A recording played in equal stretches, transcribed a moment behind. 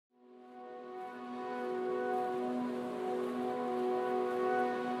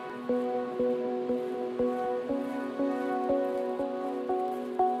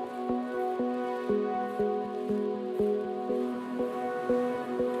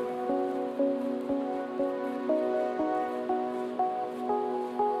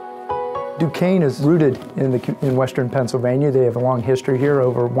Duquesne is rooted in Western Pennsylvania. They have a long history here,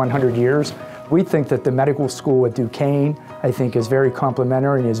 over 100 years. We think that the medical school at Duquesne, I think, is very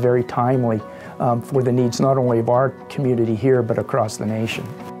complementary and is very timely for the needs not only of our community here, but across the nation.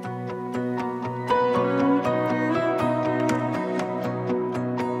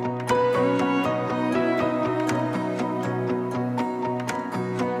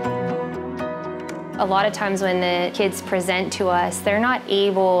 A lot of times when the kids present to us, they're not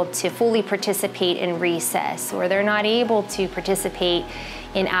able to fully participate in recess, or they're not able to participate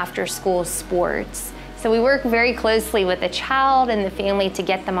in after-school sports. So we work very closely with the child and the family to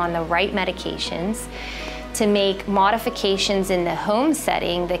get them on the right medications, to make modifications in the home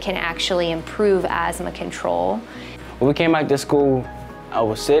setting that can actually improve asthma control. When we came back to school, I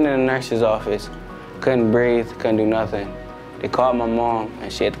was sitting in the nurse's office, couldn't breathe, couldn't do nothing. They called my mom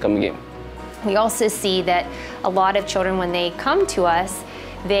and she had to come and get me. We also see that a lot of children, when they come to us,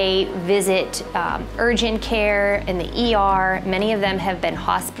 they visit urgent care in the ER. Many of them have been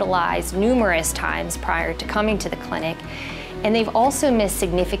hospitalized numerous times prior to coming to the clinic. And they've also missed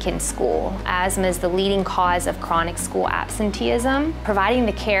significant school. Asthma is the leading cause of chronic school absenteeism. Providing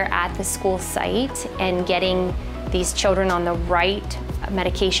the care at the school site and getting these children on the right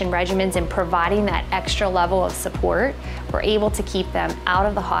medication regimens and providing that extra level of support, we're able to keep them out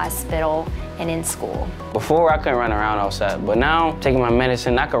of the hospital and in school. Before, I couldn't run around outside, but now, taking my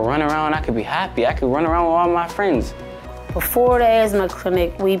medicine, I could run around, I could be happy, I could run around with all my friends. Before the asthma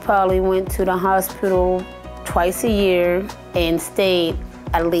clinic, we probably went to the hospital twice a year and stayed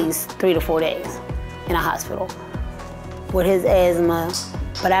at least 3 to 4 days in a hospital with his asthma.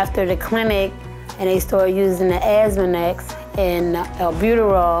 But after the clinic, and they started using the Asthmanex and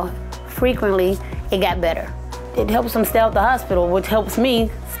albuterol frequently, it got better. It helps them stay out the hospital, which helps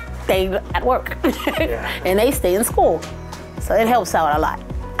me stay at work. And they stay in school. So it helps out a lot.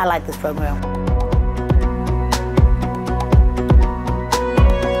 I like this program.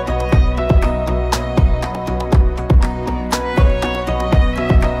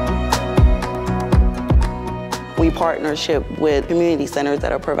 We partnership with community centers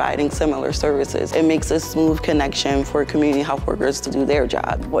that are providing similar services. It makes a smooth connection for community health workers to do their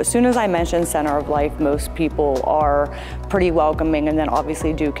job. Well, as soon as I mention Center of Life, most people are pretty welcoming, and then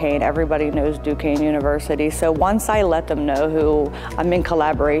obviously Duquesne, everybody knows Duquesne University. So once I let them know who I'm in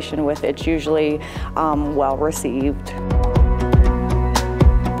collaboration with, it's usually well received.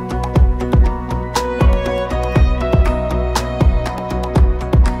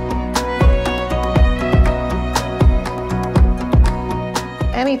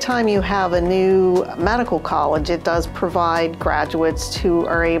 Anytime you have a new medical college, it does provide graduates who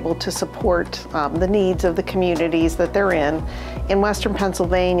are able to support the needs of the communities that they're in. In Western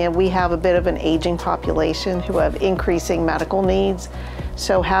Pennsylvania, we have a bit of an aging population who have increasing medical needs.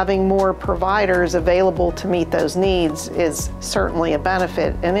 So having more providers available to meet those needs is certainly a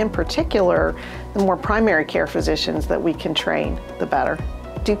benefit. And in particular, the more primary care physicians that we can train, the better.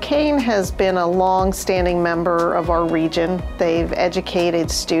 Duquesne has been a long-standing member of our region. They've educated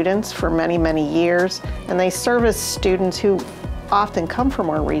students for many, many years, and they service students who often come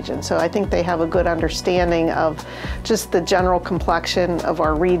from our region. So I think they have a good understanding of just the general complexion of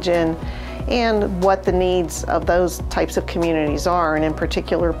our region and what the needs of those types of communities are, and in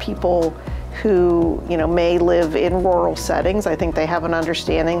particular people who may live in rural settings. I think they have an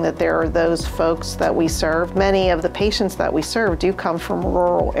understanding that there are those folks that we serve. Many of the patients that we serve do come from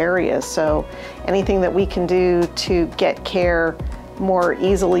rural areas, so anything that we can do to get care more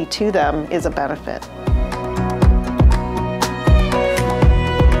easily to them is a benefit.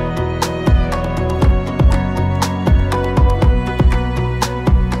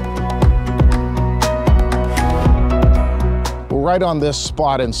 Right on this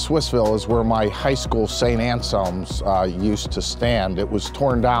spot in Swissville is where my high school, St. Anselm's, used to stand. It was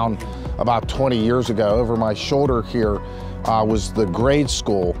torn down about 20 years ago. Over my shoulder here was the grade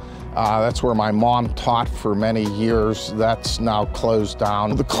school. That's where my mom taught for many years. That's now closed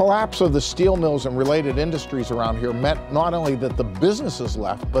down. The collapse of the steel mills and related industries around here meant not only that the businesses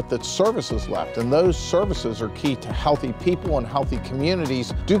left, but that services left. And those services are key to healthy people and healthy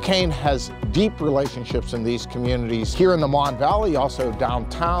communities. Duquesne has deep relationships in these communities. Here in the Mon Valley, also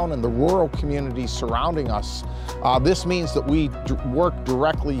downtown and the rural communities surrounding us. This means that we work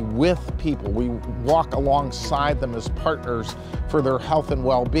directly with people. We walk alongside them as partners for their health and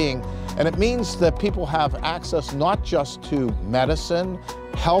well-being. And it means that people have access not just to medicine,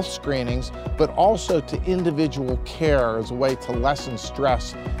 health screenings, but also to individual care as a way to lessen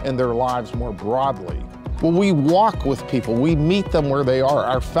stress in their lives more broadly. Well, we walk with people. We meet them where they are.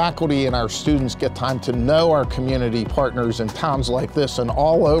 Our faculty and our students get time to know our community partners in towns like this and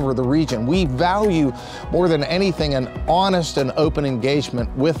all over the region. We value more than anything an honest and open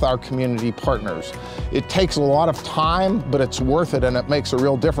engagement with our community partners. It takes a lot of time, but it's worth it and it makes a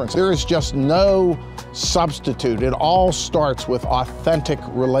real difference. There is just no substitute. It all starts with authentic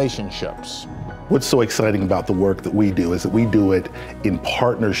relationships. What's so exciting about the work that we do is that we do it in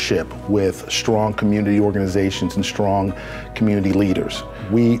partnership with strong community organizations and strong community leaders.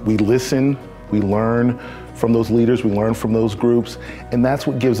 We listen, we learn from those leaders, we learn from those groups, and that's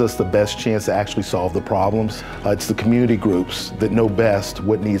what gives us the best chance to actually solve the problems. It's the community groups that know best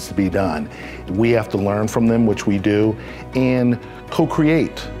what needs to be done. We have to learn from them, which we do, and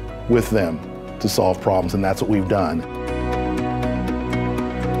co-create with them to solve problems, and that's what we've done.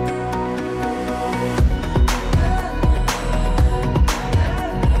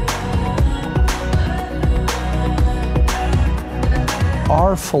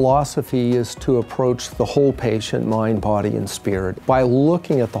 Our philosophy is to approach the whole patient, mind, body, and spirit. By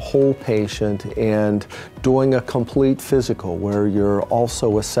looking at the whole patient and doing a complete physical where you're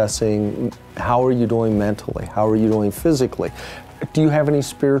also assessing how are you doing mentally, how are you doing physically, do you have any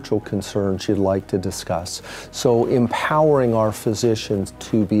spiritual concerns you'd like to discuss? So empowering our physicians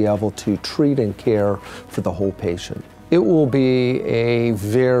to be able to treat and care for the whole patient. It will be a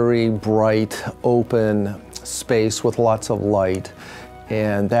very bright, open space with lots of light.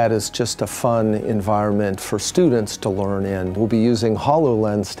 And that is just a fun environment for students to learn in. We'll be using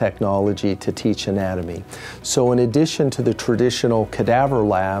HoloLens technology to teach anatomy. So in addition to the traditional cadaver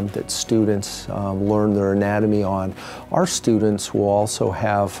lab that students learn their anatomy on, our students will also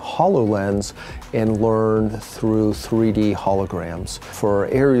have HoloLens and learn through 3D holograms. For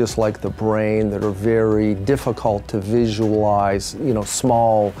areas like the brain that are very difficult to visualize,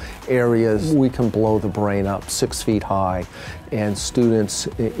 small areas, we can blow the brain up 6 feet high, and students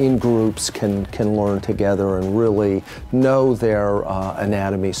in groups can learn together and really know their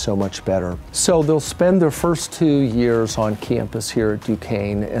anatomy so much better. So they'll spend their first 2 years on campus here at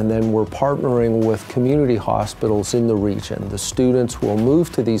Duquesne, and then we're partnering with community hospitals in the region. The students will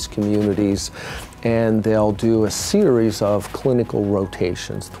move to these communities and they'll do a series of clinical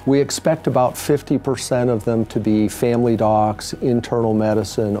rotations. We expect about 50% of them to be family docs, internal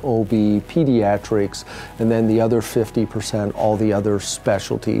medicine, OB, pediatrics, and then the other 50%, all the other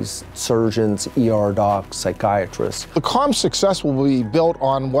specialties, surgeons, ER docs, psychiatrists. The COM's success will be built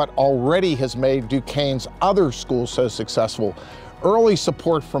on what already has made Duquesne's other schools so successful. Early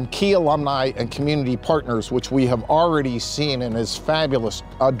support from key alumni and community partners, which we have already seen and is fabulous,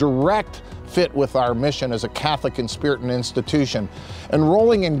 a direct fit with our mission as a Catholic in spirit and institution,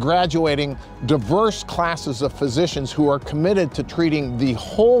 enrolling and graduating diverse classes of physicians who are committed to treating the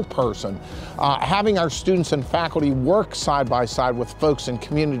whole person, having our students and faculty work side by side with folks in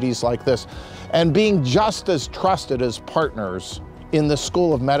communities like this, and being just as trusted as partners in the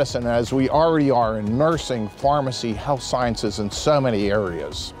School of Medicine as we already are in nursing, pharmacy, health sciences, and so many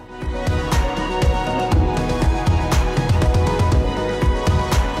areas.